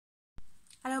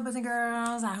Hello boys and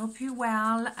girls, I hope you're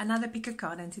well. Another pick a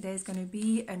card, and today is going to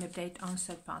be an update on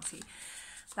third party.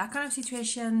 That kind of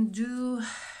situation do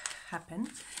happen,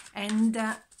 and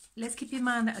let's keep in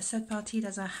mind that a third party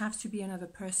doesn't have to be another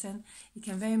person. It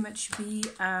can very much be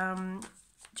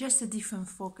just a different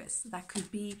focus. That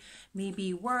could be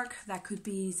maybe work, that could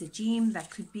be the gym, that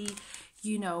could be,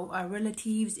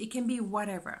 relatives. It can be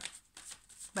whatever.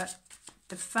 But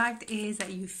the fact is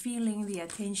that you're feeling the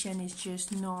attention is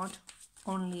just not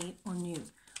only on you.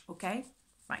 Okay,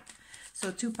 right,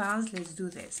 so two piles. Let's do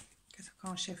this because I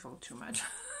can't shuffle too much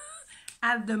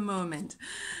at the moment.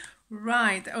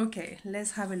 Right, okay,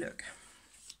 let's have a look.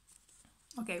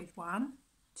 Okay, 1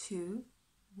 2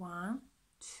 1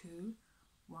 2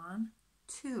 1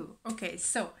 2. Okay,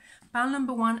 so pile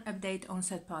number 1, update on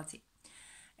third party.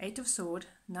 8 of Swords,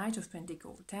 Knight of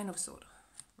Pentacles, 10 of Swords.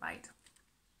 Right,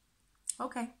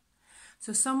 okay,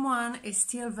 so someone is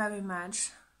still very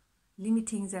much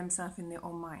limiting themselves in their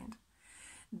own mind.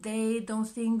 They don't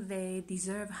think they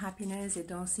deserve happiness. They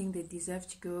don't think they deserve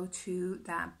to go to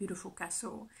that beautiful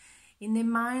castle. In their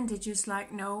mind, they're just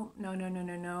like, no.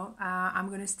 I'm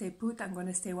going to stay put. I'm going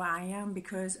to stay where I am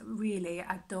because really,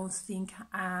 I don't think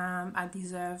I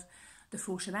deserve the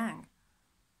full shebang.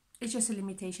 It's just a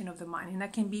limitation of the mind, and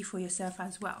that can be for yourself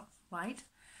as well, right?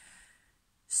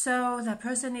 So that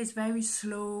person is very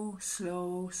slow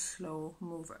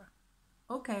mover.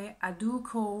 Okay, I do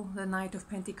call the Knight of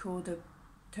Pentacles the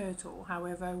turtle.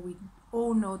 However, we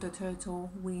all know the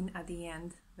turtle win at the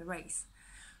end the race.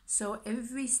 So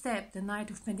every step, the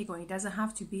Knight of Pentacles, it doesn't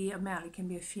have to be a male, it can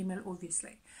be a female,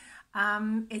 obviously.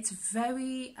 It's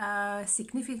very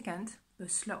significant but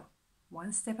slow.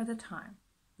 One step at a time,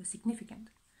 but significant.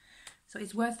 So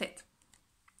it's worth it.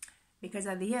 Because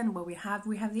at the end, what we have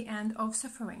the end of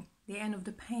suffering, the end of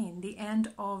the pain, the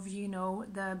end of,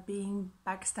 the being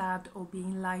backstabbed or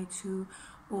being lied to,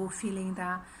 or feeling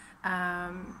that,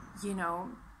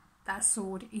 that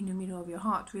sword in the middle of your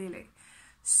heart, really.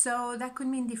 So that could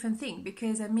mean different things,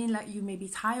 because like you may be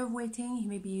tired of waiting,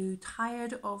 maybe you're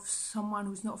tired of someone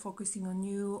who's not focusing on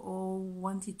you or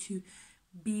wanted to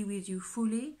be with you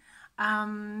fully.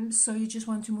 So you just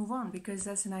want to move on because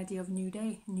that's an idea of new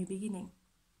day, new beginning.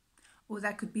 Or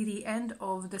that could be the end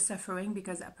of the suffering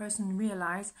because that person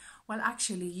realized, well,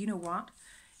 actually, you know what?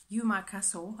 You're my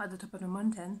castle at the top of the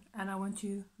mountain and I want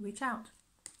to reach out.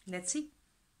 Let's see.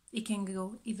 It can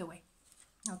go either way.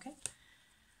 Okay?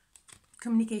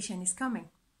 Communication is coming.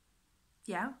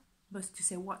 Yeah? But to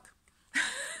say what?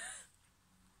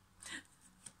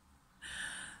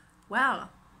 Well,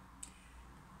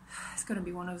 it's going to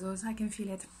be one of those. I can feel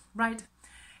it. Right.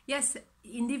 Yes,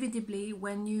 inevitably,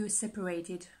 when you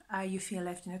separated, you feel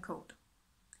left in a cold.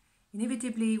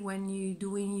 Inevitably, when you're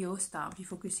doing your stuff, you're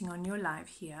focusing on your life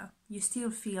here, you still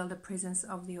feel the presence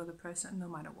of the other person, no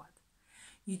matter what.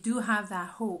 You do have that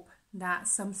hope that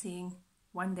something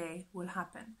one day will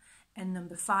happen. And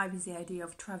number 5 is the idea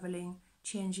of traveling,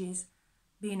 changes,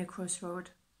 being a crossroad,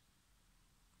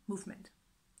 movement.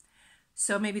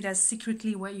 So maybe that's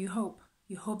secretly what you hope.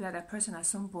 You hope that that person at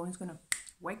some point is going to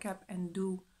wake up and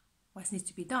do what needs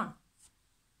to be done.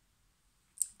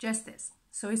 Justice.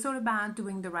 So it's all about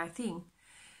doing the right thing.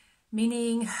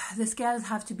 Meaning the scales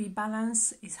have to be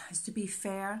balanced, it has to be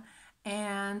fair,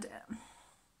 and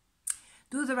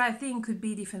do the right thing could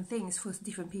be different things for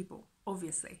different people,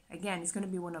 obviously. Again, it's going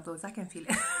to be one of those, I can feel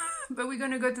it. But we're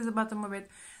going to go to the bottom of it,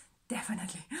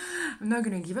 definitely. I'm not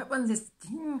going to give up on this.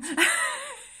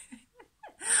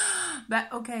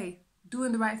 But okay,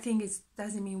 doing the right thing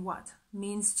doesn't mean what?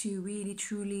 Means to really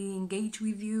truly engage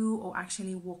with you or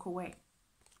actually walk away.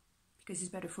 Because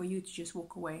it's better for you to just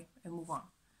walk away and move on.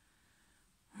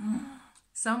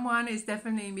 Someone is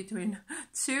definitely in between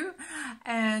two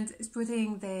and is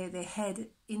putting their head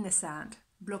in the sand,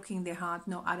 blocking their heart.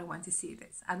 No, I don't want to see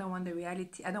this. I don't want the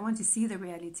reality. I don't want to see the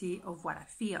reality of what I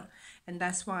feel. And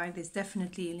that's why there's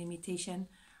definitely a limitation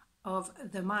of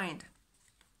the mind.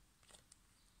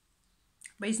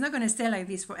 But it's not going to stay like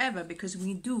this forever because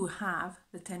we do have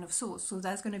the 10 of Swords. So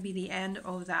that's going to be the end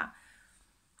of that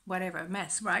whatever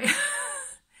mess, right?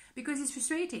 Because it's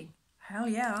frustrating. Hell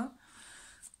yeah.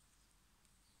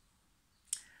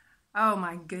 Oh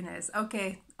my goodness.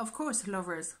 Okay, of course,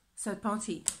 lovers, third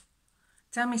party.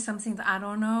 Tell me something that I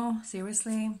don't know.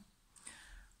 Seriously?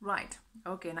 Right.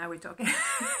 Okay, now we're talking.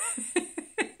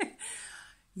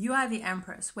 You are the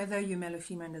Empress, whether you're male or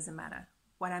female, doesn't matter.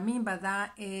 What I mean by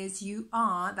that is you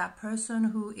are that person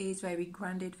who is very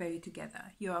grounded, very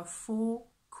together. You are 4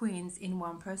 queens in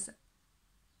one person.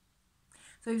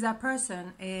 So if that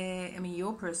person,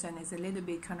 your person is a little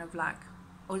bit kind of like,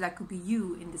 or that could be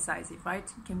you indecisive, right?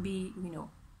 It can be,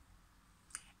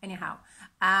 Anyhow,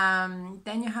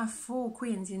 then you have 4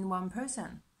 queens in one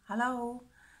person. Hello,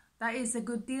 that is a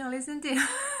good deal, isn't it?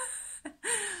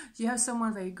 You have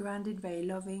someone very grounded, very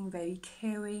loving, very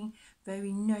caring,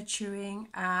 very nurturing,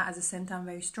 at the same time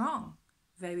very strong,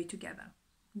 very together,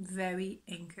 very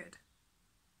anchored.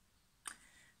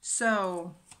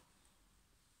 So,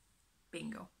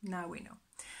 bingo, now we know.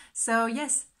 So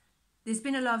yes, there's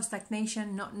been a lot of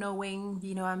stagnation, not knowing,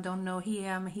 you know, I don't know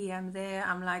here, I'm there,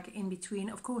 I'm like in between.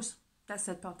 Of course, that's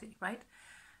third party, right?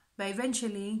 But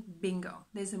eventually, bingo,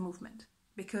 there's a movement,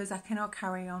 because I cannot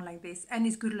carry on like this, and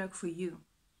it's good luck for you.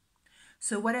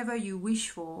 So whatever you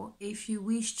wish for, if you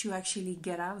wish to actually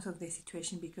get out of the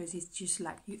situation because it's just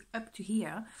like you up to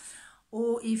here,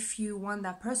 or if you want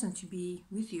that person to be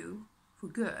with you for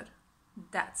good,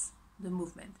 that's the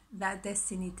movement, that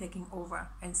destiny taking over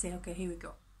and say, okay, here we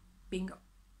go. Bingo.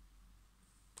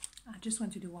 I just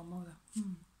want to do one more though.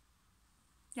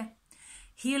 Yeah.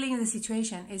 Healing the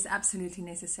situation is absolutely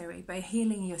necessary, but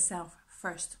healing yourself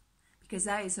first, because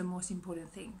that is the most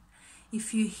important thing.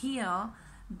 If you heal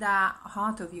that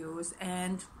heart of yours,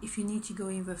 and if you need to go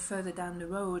even further down the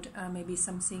road, maybe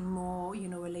something more, you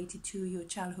know, related to your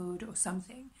childhood or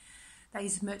something that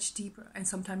is much deeper, and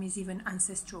sometimes even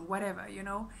ancestral, whatever, you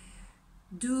know,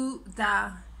 do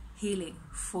that healing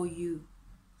for you,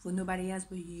 for nobody else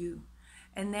but you.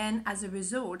 And then as a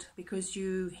result, because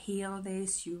you heal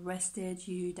this, you rested,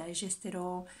 you digested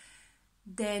all,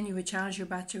 then you recharge your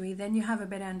battery, then you have a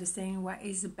better understanding what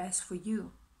is the best for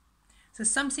you. So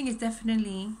something is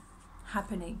definitely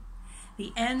happening.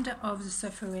 The end of the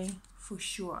suffering, for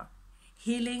sure.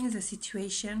 Healing the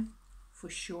situation, for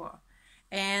sure.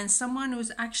 And someone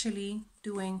who's actually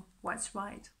doing what's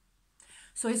right.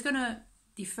 So it's going to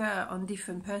differ on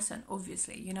different person,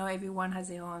 obviously. You know, everyone has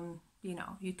their own, you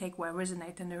know, you take what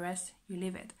resonates and the rest, you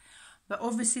leave it. But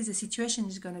obviously the situation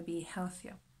is going to be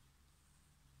healthier.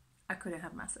 I couldn't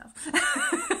help myself.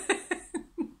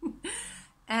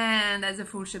 And as a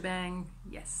full shebang,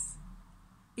 yes,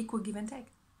 equal give and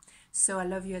take. So I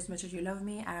love you as much as you love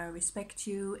me. I respect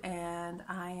you, and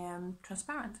I am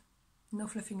transparent. No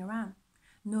fluffing around.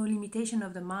 No limitation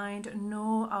of the mind.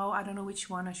 No, oh, I don't know which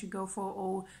one I should go for,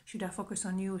 or should I focus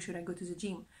on you, or should I go to the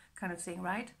gym, kind of thing,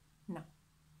 right? No.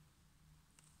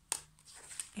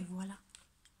 Et voilà.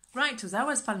 Right, so that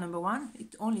was pile number 1.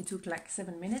 It only took like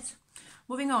 7 minutes.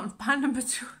 Moving on, pile number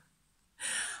 2.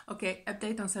 Okay,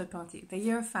 update on third party. The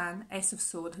Hierophant, Ace of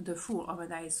Swords, the Fool. Oh, but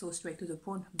that is so straight to the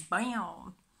point.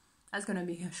 Bam! That's going to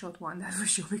be a short one, that's for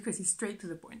sure, because it's straight to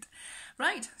the point.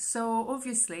 Right, so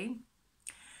obviously,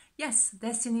 yes,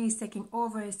 destiny is taking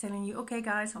over, is telling you, okay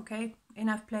guys, okay,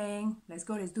 enough playing, let's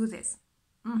go, let's do this.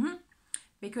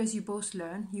 Because you both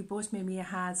learn, you both maybe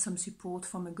had some support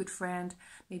from a good friend,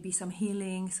 maybe some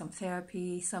healing, some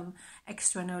therapy, some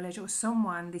extra knowledge, or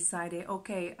someone decided,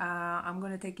 okay, I'm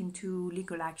going to take into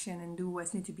legal action and do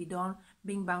what's need to be done,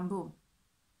 bing, bang, boom.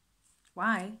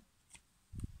 Why?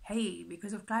 Hey,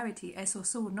 because of clarity, Ace of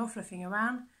Swords, no fluffing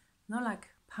around, not like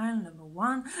pile number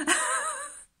 1.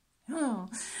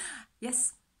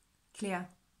 Yes, clear,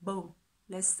 boom.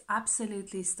 Let's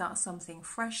absolutely start something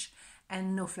fresh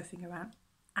and no fluffing around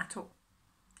at all.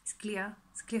 It's clear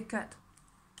cut.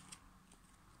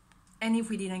 And if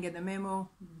we didn't get the memo,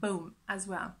 boom, as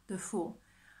well, the Fool.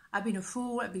 I've been a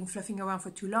fool, I've been fluffing around for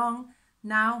too long.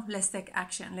 Now let's take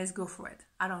action, let's go for it.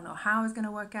 I don't know how it's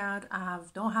gonna work out.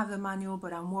 Don't have the manual,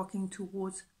 but I'm working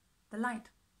towards the light.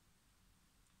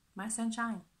 My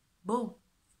sunshine, boom.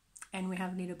 And we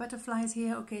have little butterflies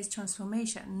here. Okay, it's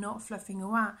transformation, not fluffing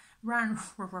around.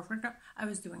 I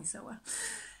was doing so well.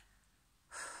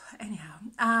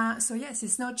 Anyhow, so yes,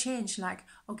 it's not change like,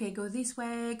 okay, go this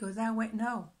way, go that way.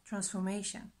 No,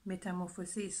 transformation,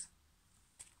 metamorphosis.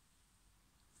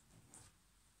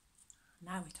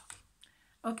 Now we're talking.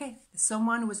 Okay,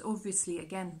 someone who was obviously,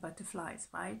 again, butterflies,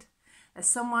 right? As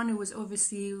someone who was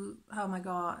obviously, oh my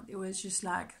God, it was just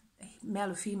like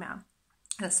male or female.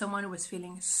 As someone who was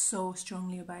feeling so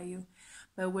strongly about you,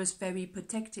 but was very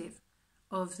protective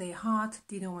of their heart,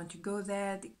 didn't want to go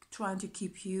there, trying to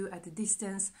keep you at a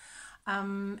distance,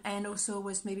 and also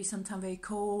was maybe sometimes very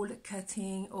cold,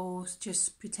 cutting, or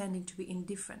just pretending to be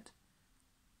indifferent.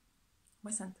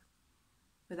 Wasn't.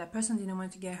 But that person didn't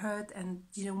want to get hurt and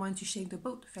didn't want to shake the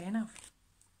boat. Fair enough.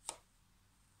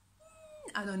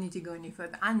 I don't need to go any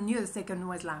further. I knew the second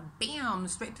was like, bam,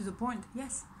 straight to the point.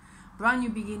 Yes. Brand new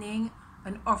beginning,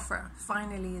 an offer.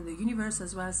 Finally, the universe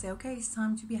as well say, okay, it's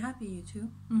time to be happy, you two.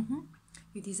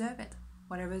 You deserve it.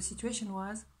 Whatever the situation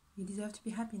was, you deserve to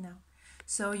be happy now.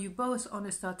 So you both on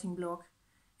the starting block,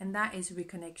 and that is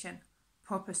reconnection.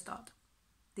 Proper start.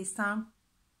 This time,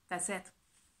 that's it.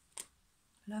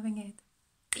 Loving it.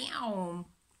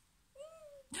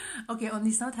 Okay, on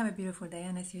this note, have a beautiful day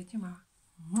and I see you tomorrow.